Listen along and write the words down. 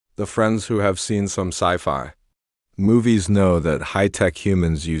The friends who have seen some sci-fi movies know that high-tech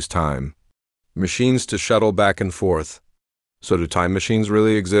humans use time machines to shuttle back and forth. So do time machines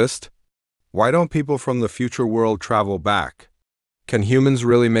really exist? Why don't people from the future world travel back? Can humans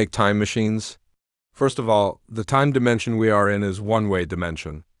really make time machines? First of all, the time dimension we are in is one-way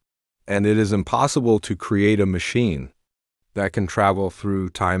dimension, and it is impossible to create a machine that can travel through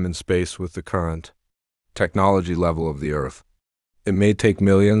time and space with the current technology level of the Earth. It may take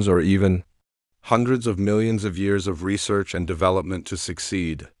millions or even hundreds of millions of years of research and development to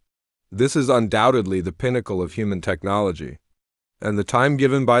succeed. This is undoubtedly the pinnacle of human technology, and the time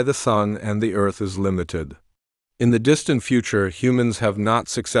given by the Sun and the Earth is limited. In the distant future, humans have not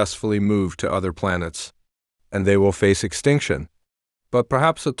successfully moved to other planets, and they will face extinction. But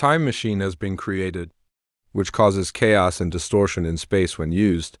perhaps a time machine has been created, which causes chaos and distortion in space when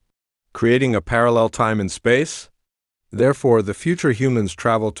used, creating a parallel time and space. Therefore, the future humans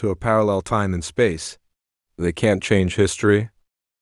travel to a parallel time and space. They can't change history,